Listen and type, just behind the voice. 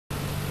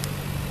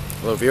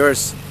Hello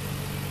viewers,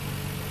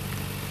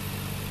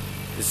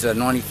 this is a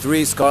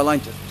 93 Skyline,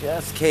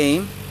 just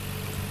came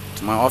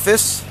to my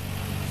office.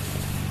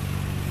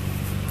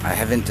 I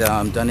haven't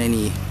done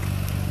any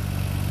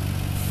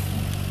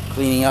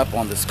cleaning up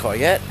on this car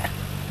yet,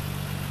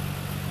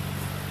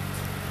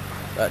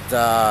 but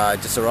I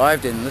just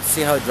arrived and let's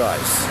see how it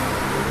drives.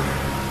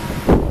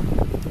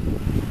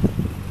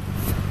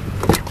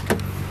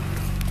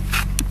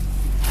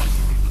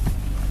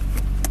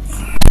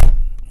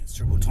 It's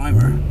turbo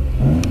timer.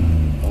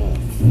 Oh,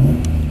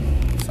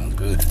 sounds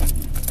good.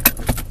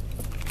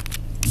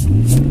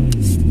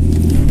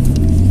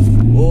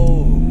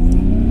 Whoa,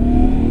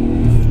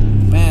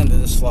 man,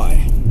 did this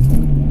fly.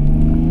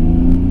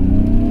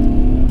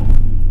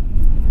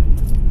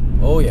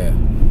 Oh yeah.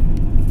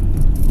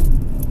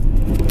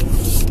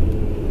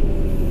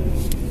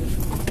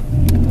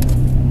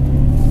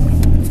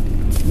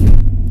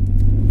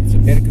 It's a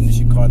better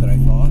condition car than I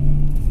thought.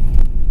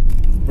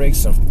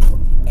 Brakes are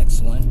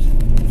excellent.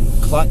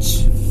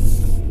 Clutch,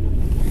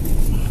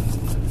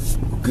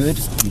 good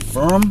and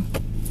firm.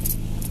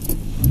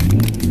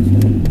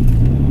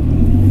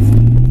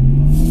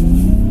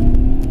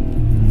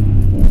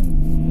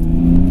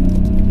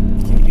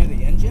 Can you hear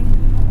the engine?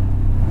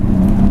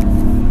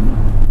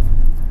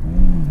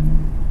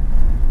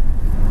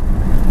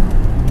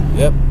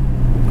 Yep.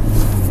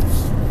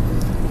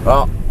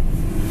 Well,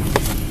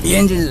 the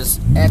engine is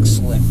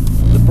excellent.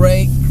 The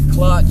brake,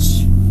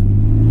 clutch,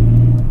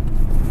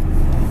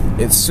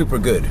 it's super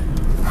good.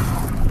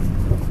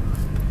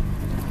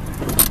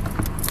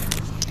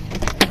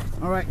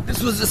 Alright,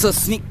 this was just a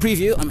sneak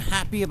preview. I'm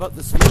happy about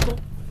this vehicle.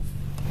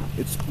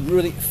 It's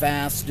really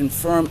fast and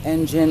firm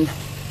engine.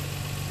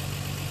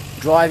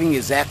 Driving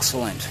is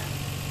excellent.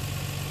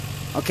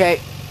 Okay,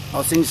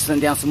 I'll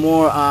send down some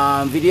more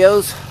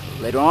videos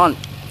later on.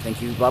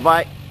 Thank you, bye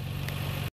bye.